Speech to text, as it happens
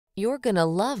You're gonna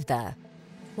love the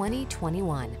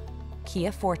 2021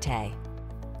 Kia Forte.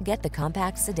 Get the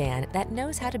compact sedan that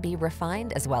knows how to be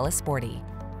refined as well as sporty.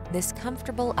 This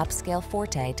comfortable upscale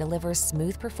Forte delivers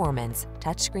smooth performance,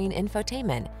 touchscreen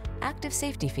infotainment, active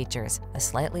safety features, a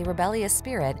slightly rebellious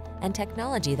spirit, and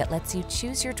technology that lets you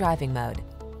choose your driving mode.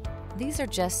 These are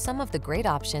just some of the great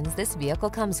options this vehicle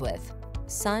comes with: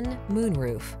 sun,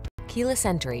 moonroof, keyless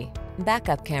entry,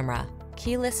 backup camera,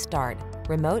 keyless start,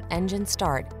 remote engine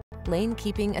start, lane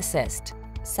keeping assist,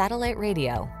 satellite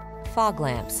radio, fog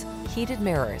lamps, heated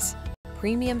mirrors,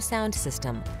 premium sound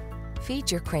system.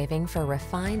 Feed your craving for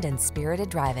refined and spirited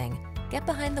driving. Get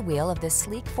behind the wheel of this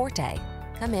sleek Forte.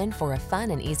 Come in for a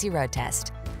fun and easy road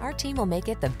test. Our team will make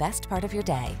it the best part of your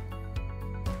day.